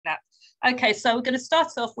that. Okay, so we're going to start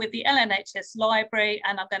off with the LNHS library,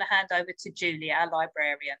 and I'm going to hand over to Julie, our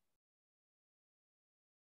librarian.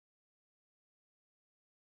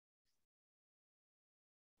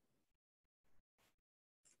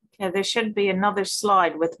 Okay, there should be another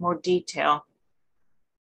slide with more detail.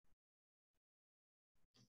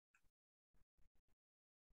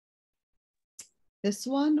 This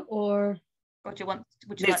one, or what do you want?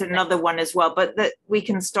 There's another one as well, but we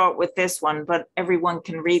can start with this one, but everyone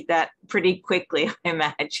can read that pretty quickly, I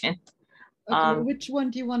imagine. Okay, which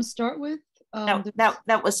one do you want to start with?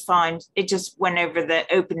 That was fine. It just went over the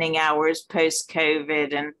opening hours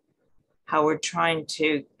post-COVID and how we're trying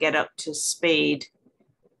to get up to speed.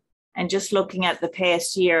 And just looking at the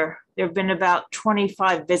past year, there have been about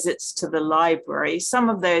 25 visits to the library. Some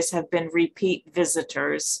of those have been repeat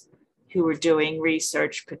visitors who were doing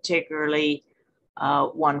research, particularly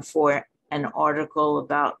one for an article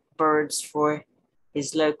about birds for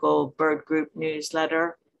his local bird group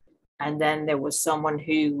newsletter. And then there was someone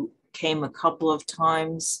who came a couple of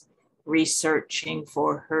times researching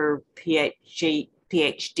for her PhD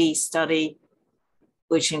study,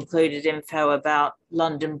 which included info about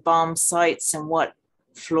London bomb sites and what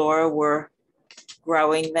flora were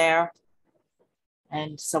growing there.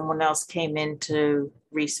 And someone else came in to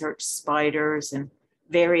research spiders, and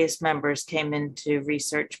various members came in to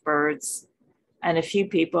research birds. And a few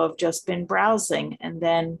people have just been browsing. And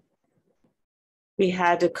then we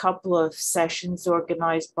had a couple of sessions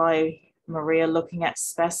organized by Maria looking at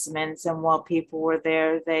specimens. And while people were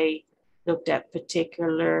there, they looked at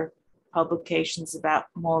particular publications about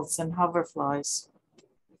moths and hoverflies.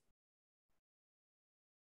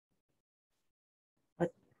 I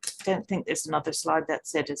don't think there's another slide.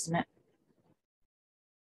 That's it, isn't it?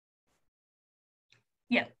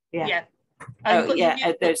 Yeah. Yeah. Oh,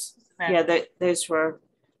 yeah. Those were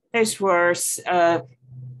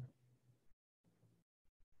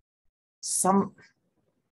some.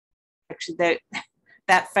 Actually,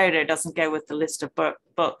 that photo doesn't go with the list of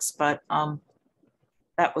books, but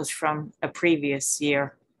that was from a previous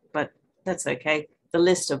year, but that's okay. The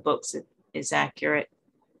list of books is accurate.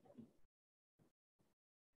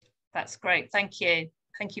 That's great. Thank you.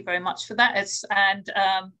 Thank you very much for that.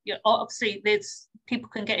 Obviously, people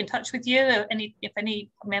can get in touch with you. If any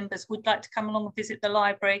members would like to come along and visit the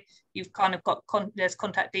library, you've kind of got there's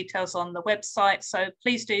contact details on the website. So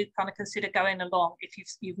please do kind of consider going along if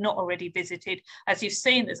you've not already visited. As you've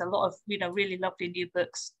seen, there's a lot of really lovely new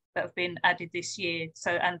books that have been added this year.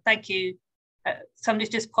 So, and thank you. Somebody's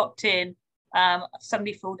just popped in.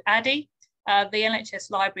 Somebody called Addie. The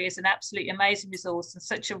LNHS library is an absolutely amazing resource and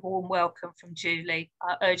such a warm welcome from Julie.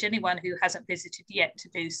 I urge anyone who hasn't visited yet to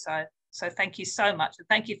do so. So thank you so much. And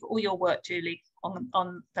thank you for all your work, Julie,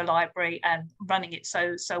 on the library and running it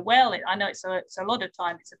so well. I know it's a lot of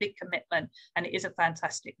time, it's a big commitment, and it is a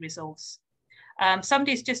fantastic resource.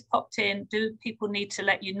 Somebody's just popped in. Do people need to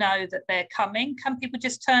let you know that they're coming? Can people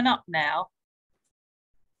just turn up now?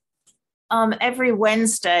 Every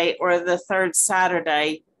Wednesday or the third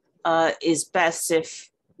Saturday is best if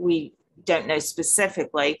we don't know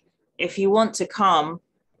specifically. If you want to come,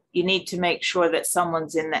 you need to make sure that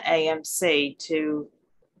someone's in the AMC to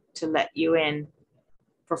let you in,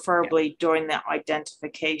 preferably during the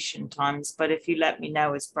identification times. But if you let me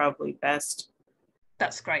know, it's probably best.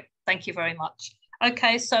 That's great. Thank you very much.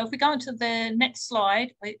 Okay, so if we go on to the next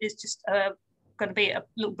slide, it's just going to be a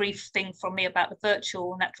little brief thing from me about the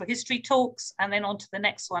virtual natural history talks, and then on to the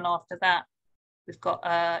next one after that. We've got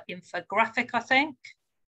an infographic, I think.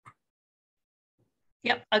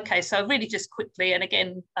 Yep. Okay. So really just quickly, and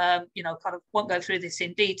again, kind of won't go through this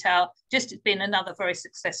in detail. Just it's been another very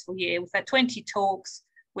successful year. We've had 20 talks.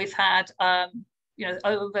 We've had,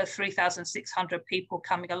 over 3,600 people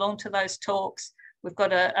coming along to those talks. We've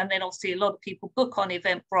got and then obviously a lot of people book on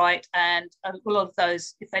Eventbrite, and a lot of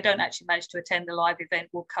those, if they don't actually manage to attend the live event,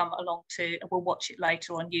 will come along and we'll watch it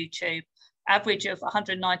later on YouTube. Average of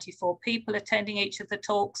 194 people attending each of the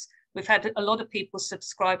talks. We've had a lot of people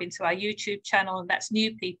subscribing to our YouTube channel, and that's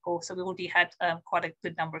new people. So we already had quite a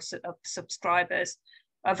good number of subscribers.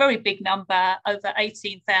 A very big number, over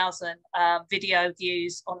 18,000 video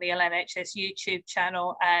views on the LNHS YouTube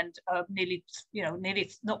channel, and nearly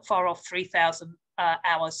not far off 3,000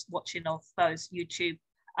 hours watching of those YouTube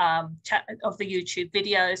YouTube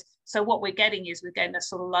videos. So what we're getting is we're getting a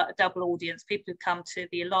sort of like a double audience, people who come to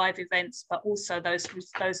the live events, but also that's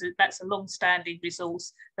a long-standing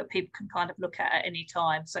resource that people can kind of look at any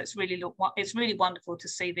time. So it's really wonderful to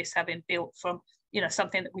see this having built from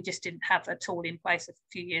something that we just didn't have at all in place a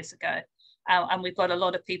few years ago. And we've got a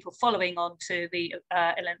lot of people following on to the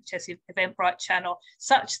LNHS Eventbrite channel,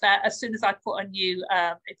 such that as soon as I put a new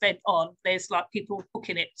event on, there's like people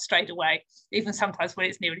booking it straight away, even sometimes when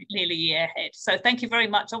it's nearly a year ahead. So thank you very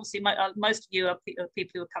much. Obviously, most of you are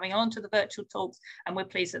people who are coming on to the virtual talks, and we're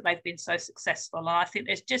pleased that they've been so successful. And I think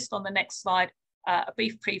there's just on the next slide, a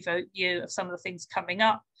brief preview of some of the things coming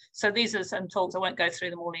up. So these are some talks. I won't go through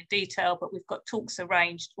them all in detail, but we've got talks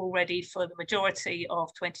arranged already for the majority of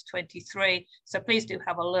 2023. So please do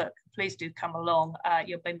have a look. Please do come along.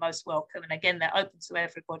 You'll be most welcome. And again, they're open to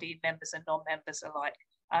everybody, members and non-members alike.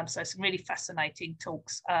 So some really fascinating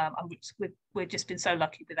talks. We've just been so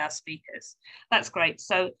lucky with our speakers. That's great.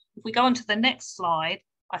 So if we go on to the next slide,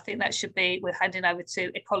 I think that should be, we're handing over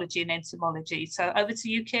to Ecology and Entomology. So over to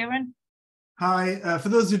you, Kieran. Hi, for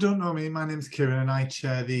those who don't know me, my name's Kieran and I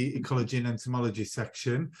chair the Ecology and Entomology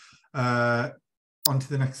section. On to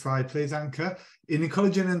the next slide, please, Anchor. In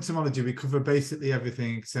Ecology and Entomology, we cover basically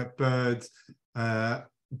everything except birds,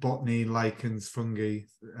 botany, lichens, fungi,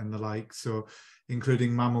 and the like. So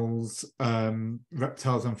including mammals,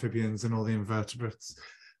 reptiles, amphibians, and all the invertebrates.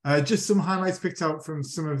 Just some highlights picked out from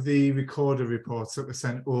some of the recorder reports that were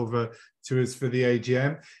sent over to us for the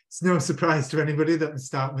AGM. It's no surprise to anybody that we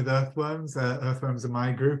start with earthworms. Earthworms are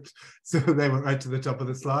my group, so they went right to the top of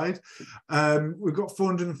the slide. We've got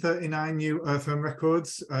 439 new earthworm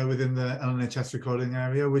records within the LNHS recording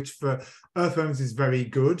area, which for earthworms is very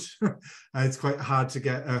good. It's quite hard to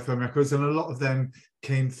get earthworm records, and a lot of them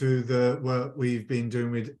came through the work we've been doing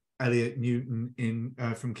with Elliot Newton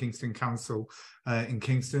from Kingston Council in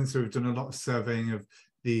Kingston. So we've done a lot of surveying of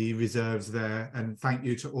the reserves there, and thank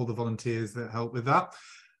you to all the volunteers that help with that.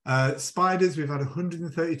 Spiders, we've had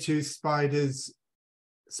 132 spider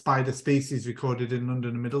species recorded in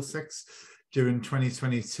London and Middlesex during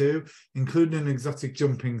 2022, including an exotic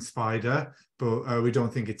jumping spider, but we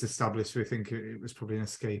don't think it's established. We think it was probably an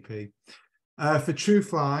escapee. For true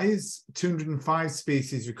flies, 205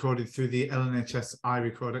 species recorded through the LNHS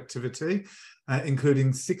iRecord activity,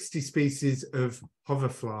 including 60 species of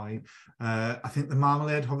hoverfly. I think the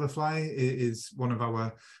marmalade hoverfly is one of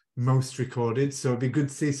our most recorded, so it'd be good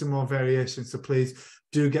to see some more variation. So please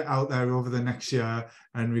do get out there over the next year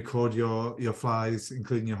and record your flies,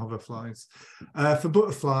 including your hoverflies. For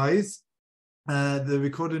butterflies, the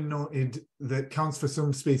recorder noted that counts for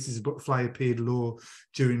some species of butterfly appeared low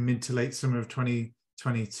during mid to late summer of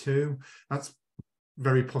 2022. That's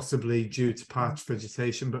very possibly due to parched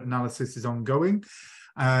vegetation, but analysis is ongoing.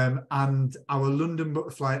 And our London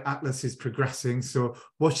Butterfly Atlas is progressing, so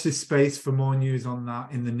watch this space for more news on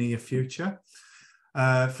that in the near future.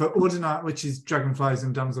 For Ordinate, which is dragonflies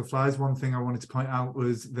and damselflies, one thing I wanted to point out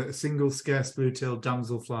was that a single scarce blue-tailed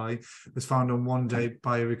damselfly was found on one day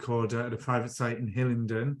by a recorder at a private site in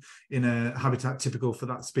Hillingdon in a habitat typical for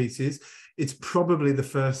that species. It's probably the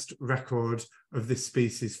first record of this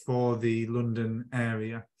species for the London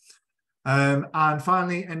area. And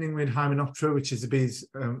finally, ending with Hymenoptera, which is the bees,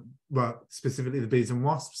 well, specifically the bees and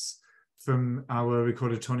wasps, from our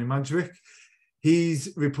recorder Tony Madgwick.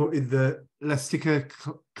 He's reported that Lestica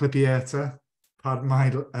clipiata, pardon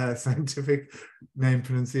my scientific name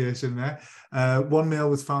pronunciation there, one male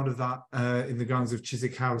was found of that in the grounds of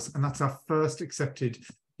Chiswick House, and that's our first accepted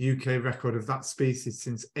UK record of that species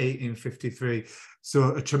since 1853.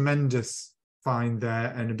 So a tremendous find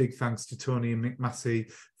there, and a big thanks to Tony and Mick Massey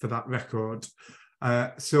for that record.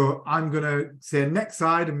 So I'm going to say next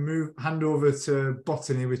slide and hand over to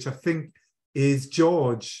Botany, which I think is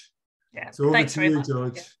George. Yeah, so thanks very much,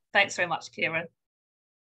 George. Yeah. Thanks very much, Kieran.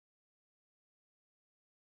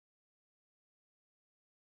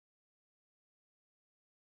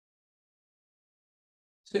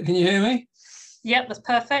 So can you hear me? Yep, that's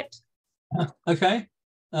perfect. Okay.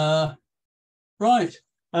 Right.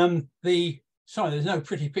 Sorry, there's no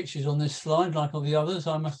pretty pictures on this slide like all the others.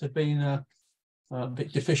 I must have been a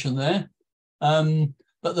bit deficient there.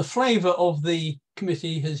 But the flavour of the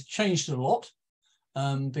committee has changed a lot.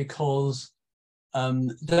 Because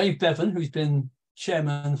Dave Bevan, who's been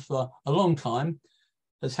chairman for a long time,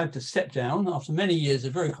 has had to step down after many years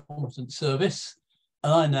of very competent service,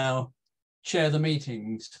 and I now chair the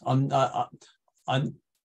meetings. I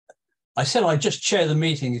said I just chair the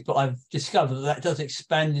meetings, but I've discovered that does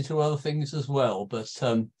expand into other things as well. But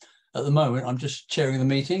at the moment, I'm just chairing the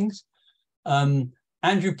meetings.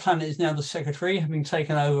 Andrew Planet is now the secretary, having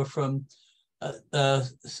taken over from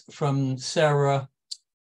Sarah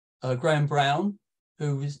Graham Brown,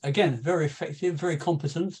 who is, again, very effective, very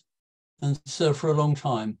competent, and served for a long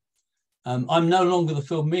time. I'm no longer the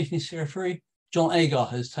field meeting secretary. John Agar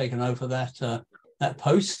has taken over that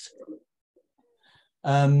post.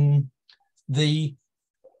 The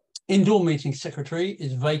indoor meeting secretary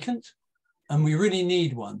is vacant, and we really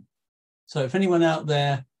need one. So if anyone out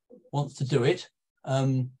there wants to do it,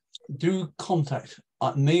 do contact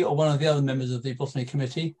me or one of the other members of the Botany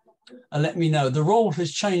Committee and let me know. The role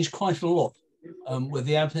has changed quite a lot with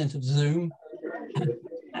the advent of Zoom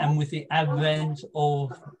and with the advent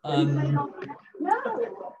of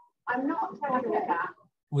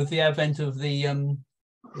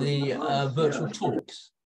the virtual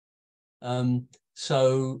talks.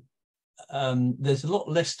 There's a lot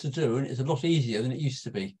less to do, and it's a lot easier than it used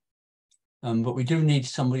to be. But we do need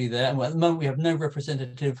somebody there. And at the moment, we have no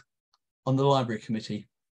representative on the library committee.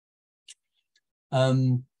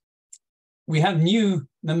 We have new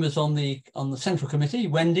members on the central committee: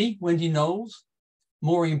 Wendy Knowles,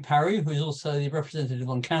 Maureen Parry, who is also the representative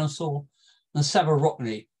on council, and Saba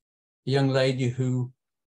Rockney, a young lady who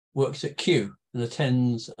works at Kew and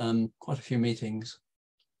attends quite a few meetings.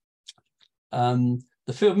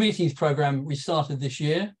 The field meetings programme restarted this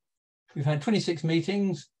year. We've had 26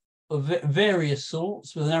 meetings of various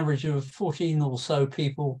sorts with an average of 14 or so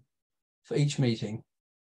people for each meeting.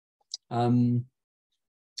 And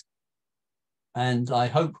I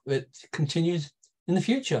hope it continues in the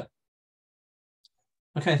future.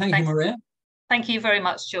 Okay, thank you, Maria. Thank you very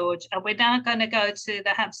much, George. We're now going to go to the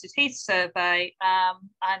Hampstead Heath survey.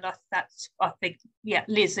 And I think, yeah,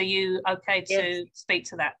 Liz, are you okay to speak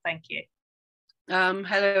to that? Thank you.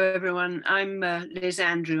 Hello, everyone. I'm Liz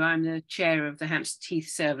Andrew. I'm the chair of the Hampstead Heath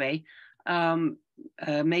survey.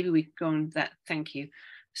 Maybe we could go on that. Thank you.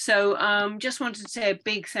 So just wanted to say a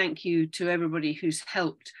big thank you to everybody who's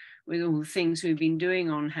helped with all the things we've been doing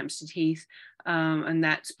on Hampstead Heath. And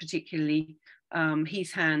that's particularly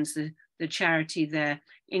Heath Hands, the charity there,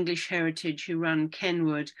 English Heritage, who run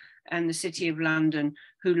Kenwood, and the City of London,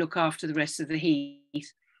 who look after the rest of the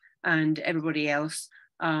Heath, and everybody else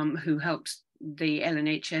who helps the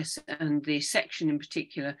LNHS and the section in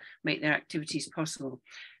particular make their activities possible.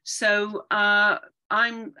 So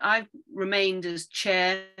I've remained as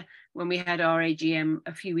chair when we had our AGM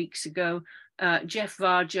a few weeks ago. Jeff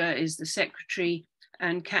Varger is the secretary,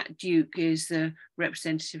 and Kat Duke is the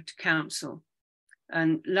representative to council.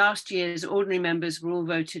 And last year's ordinary members were all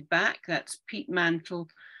voted back. That's Pete Mantle,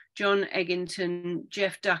 John Eggington,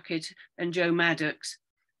 Jeff Duckett, and Joe Maddox.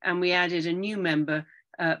 And we added a new member,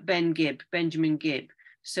 Benjamin Gibb.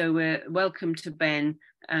 So we're welcome to Ben,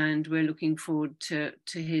 and we're looking forward to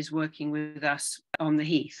his working with us on the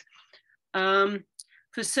Heath.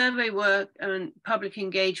 For survey work and public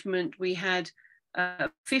engagement, we had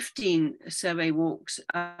 15 survey walks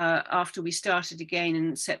after we started again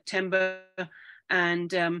in September,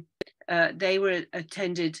 and they were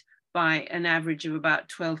attended by an average of about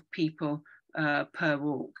 12 people per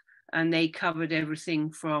walk, and they covered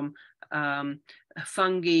everything from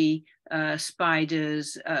fungi,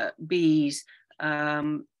 spiders, bees.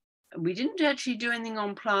 We didn't actually do anything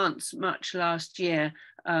on plants much last year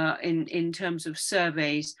in terms of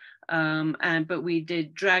surveys, but we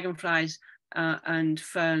did dragonflies and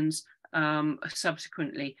ferns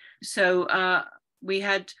subsequently. So we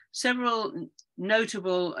had several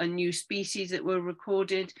notable and new species that were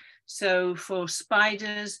recorded. So for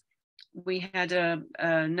spiders, we had a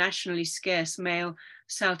nationally scarce male,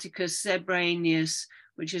 Salticus zebraneus,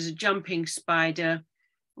 which is a jumping spider.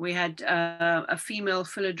 We had a female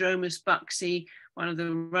Philodromus buxi, one of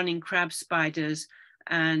the running crab spiders,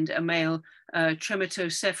 and a male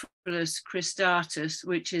Trematocephalus cristatus,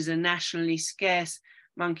 which is a nationally scarce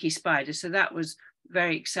monkey spider. So that was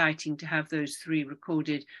very exciting to have those three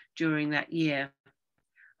recorded during that year.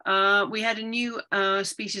 We had a new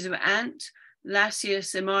species of ant,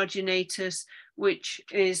 Lasius emarginatus, which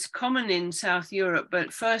is common in South Europe,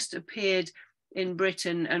 but first appeared in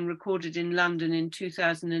Britain and recorded in London in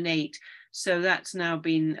 2008. So that's now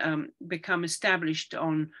been become established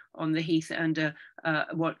on the Heath, and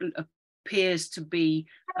what appears to be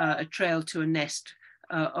a trail to a nest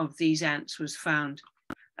of these ants was found.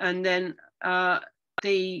 And then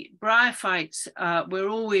the bryophytes, we're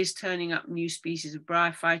always turning up new species of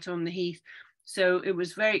bryophyte on the Heath. So it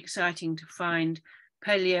was very exciting to find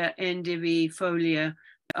Pellia endivifolia.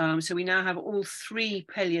 So we now have all three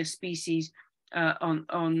Pellia species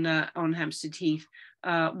on Hampstead Heath.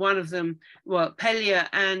 One of them, well, Pellia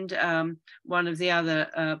and one of the other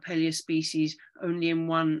Pellia species only in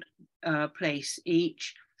one place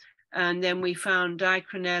each. And then we found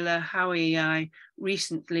Dicronella howii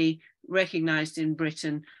recently recognized in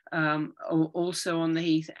Britain, also on the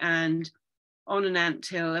Heath, and on an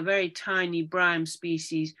anthill, a very tiny Bryum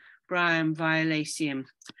species, Bryum violaceum.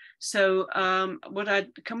 So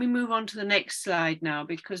can we move on to the next slide now?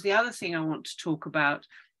 Because the other thing I want to talk about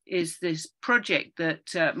is this project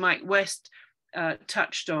that Mike West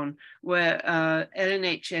touched on, where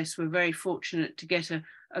LNHS were very fortunate to get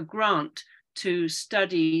a grant to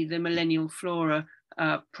study the millennial flora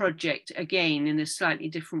project again in a slightly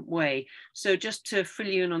different way. So just to fill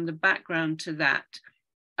you in on the background to that,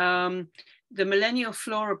 the Millennial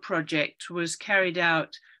Flora project was carried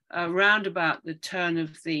out around about the turn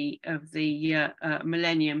of the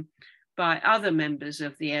millennium by other members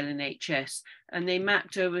of the LNHS, and they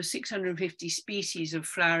mapped over 650 species of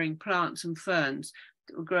flowering plants and ferns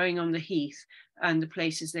that were growing on the Heath and the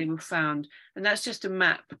places they were found. And that's just a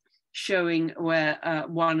map showing where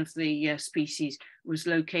one of the species was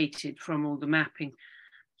located from all the mapping.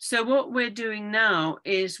 So what we're doing now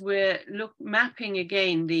is we're mapping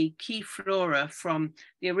again the key flora from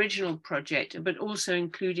the original project, but also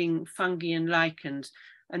including fungi and lichens.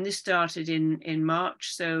 And this started in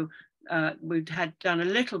March, so we've done a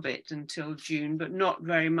little bit until June, but not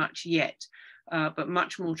very much yet, but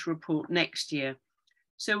much more to report next year.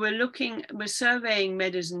 So we're surveying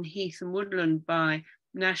meadows and heath and woodland by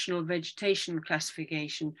National Vegetation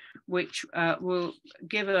Classification, which will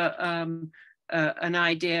give an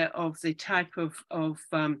idea of the type of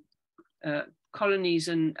colonies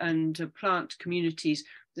and plant communities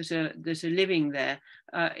that are living there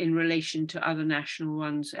in relation to other national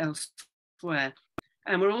ones elsewhere.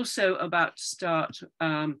 And we're also about to start,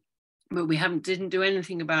 but we didn't do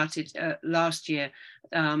anything about it last year,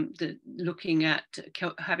 looking at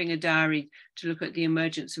having a diary to look at the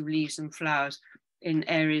emergence of leaves and flowers in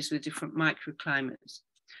areas with different microclimates.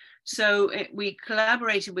 So we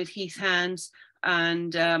collaborated with Heath Hands,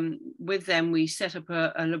 and with them we set up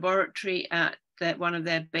a laboratory at one of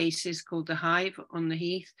their bases called the Hive on the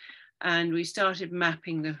Heath, and we started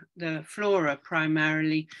mapping the flora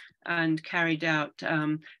primarily, and carried out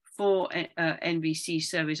 4 NVC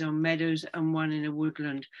surveys on meadows and 1 in a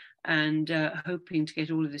woodland, and hoping to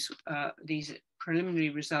get all of these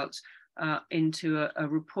preliminary results into a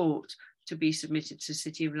report to be submitted to the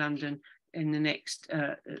City of London in the next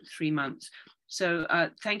 3 months. So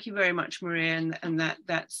thank you very much, Maria, and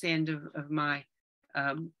that's the end of my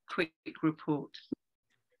quick report.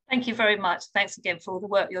 Thank you very much. Thanks again for all the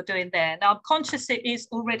work you're doing there. Now, I'm conscious it is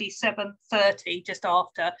already 7:30, just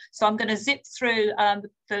after, so I'm going to zip through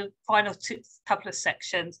the final couple of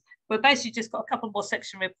sections. We've basically just got a couple more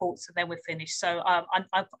section reports and then we're finished. So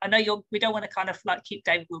I know we don't want to kind of like keep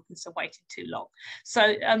David Wilkinson waiting too long.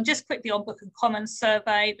 So just quickly on Bookham Commons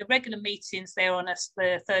survey, the regular meetings there on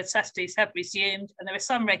the third Saturdays have resumed, and there are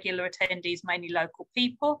some regular attendees, mainly local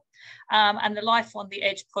people. And the Life on the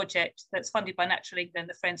Edge project that's funded by Natural England and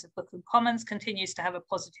the Friends of Bookham Commons continues to have a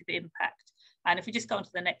positive impact. And if we just go on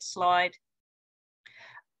to the next slide.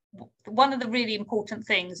 One of the really important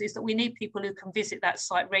things is that we need people who can visit that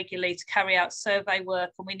site regularly to carry out survey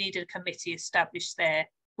work, and we need a committee established there.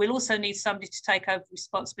 We'll also need somebody to take over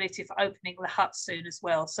responsibility for opening the hut soon as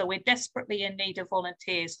well. So we're desperately in need of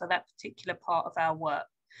volunteers for that particular part of our work.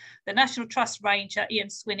 The National Trust Ranger, Ian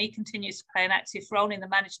Swinney, continues to play an active role in the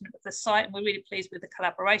management of the site, and we're really pleased with the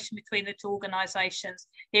collaboration between the two organisations.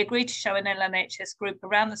 He agreed to show an LNHS group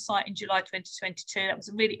around the site in July 2022. That was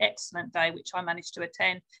a really excellent day, which I managed to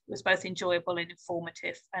attend. It was both enjoyable and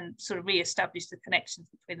informative, and sort of re-established the connections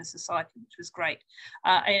between the society, which was great.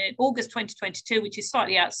 In August 2022, which is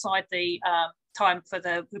slightly outside the time for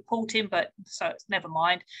the reporting, but so it's never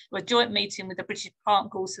mind. A joint meeting with the British Plant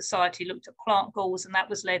Galls Society looked at plant galls, and that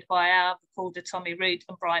was led by our recorder Tommy Root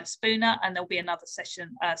and Brian Spooner, and there'll be another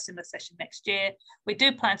session, similar session next year. We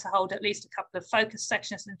do plan to hold at least a couple of focus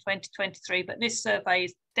sections in 2023, but this survey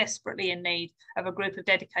is desperately in need of a group of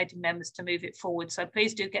dedicated members to move it forward. So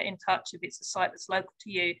please do get in touch if it's a site that's local to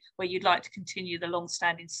you where you'd like to continue the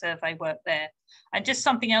long-standing survey work there. And just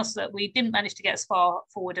something else that we didn't manage to get as far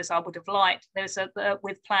forward as I would have liked, there's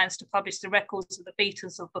with plans to publish the records of the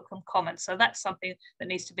beetles of Bookham Commons. So that's something that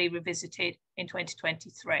needs to be revisited in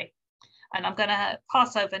 2023. And I'm going to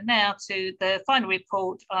pass over now to the final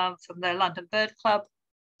report from the London Bird Club.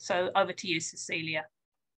 So over to you, Cecilia.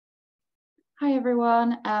 Hi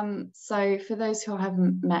everyone. So for those who I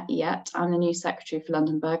haven't met yet, I'm the new secretary for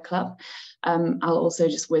London Bird Club. I'll also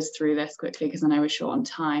just whiz through this quickly because I know we're short on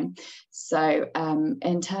time. So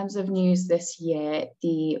in terms of news this year,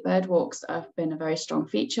 the bird walks have been a very strong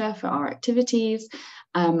feature for our activities,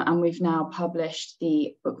 and we've now published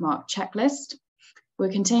the bookmark checklist.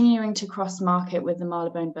 We're continuing to cross-market with the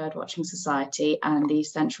Marylebone Birdwatching Society and the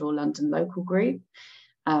Central London Local Group.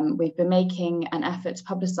 We've been making an effort to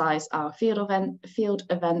publicise our field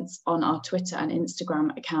events on our Twitter and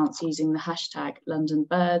Instagram accounts using the hashtag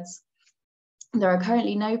 #LondonBirds. There are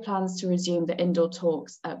currently no plans to resume the indoor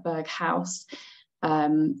talks at Berg House,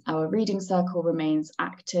 Our reading circle remains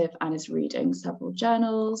active and is reading several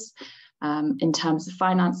journals. In terms of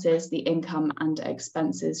finances, the income and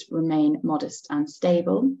expenses remain modest and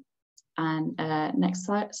stable. And next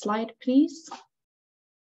slide, please.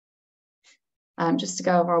 Just to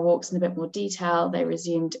go over our walks in a bit more detail, they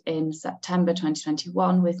resumed in September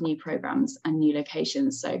 2021 with new programmes and new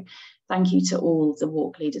locations. So thank you to all the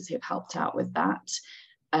walk leaders who have helped out with that.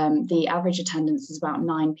 The average attendance is about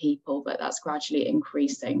 9 people, but that's gradually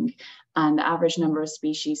increasing. And the average number of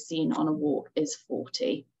species seen on a walk is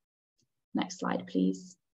 40. Next slide,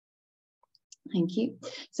 please. Thank you.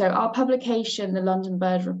 So our publication, the London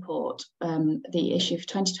Bird Report, the issue for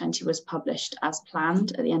 2020 was published as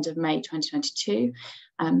planned at the end of May 2022.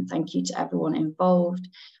 Thank you to everyone involved.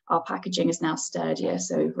 Our packaging is now sturdier,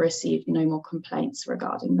 so we've received no more complaints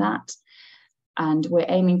regarding that. And we're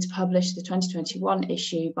aiming to publish the 2021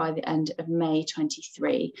 issue by the end of May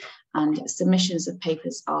 23, and submissions of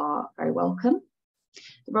papers are very welcome.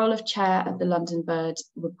 The role of chair of the London Bird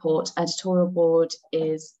Report editorial board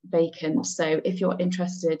is vacant, so if you're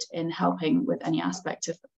interested in helping with any aspect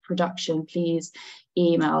of production, please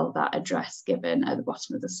email that address given at the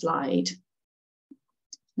bottom of the slide.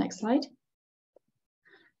 Next slide.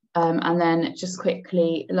 And then just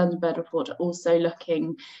quickly, the London Bird Report are also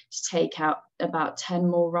looking to take out about 10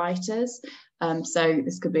 more writers. So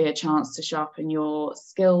this could be a chance to sharpen your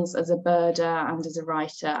skills as a birder and as a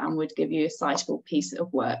writer, and would give you a citable piece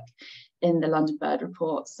of work in the London Bird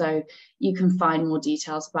Report. So you can find more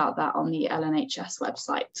details about that on the LNHS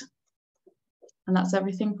website. And that's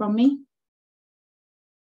everything from me.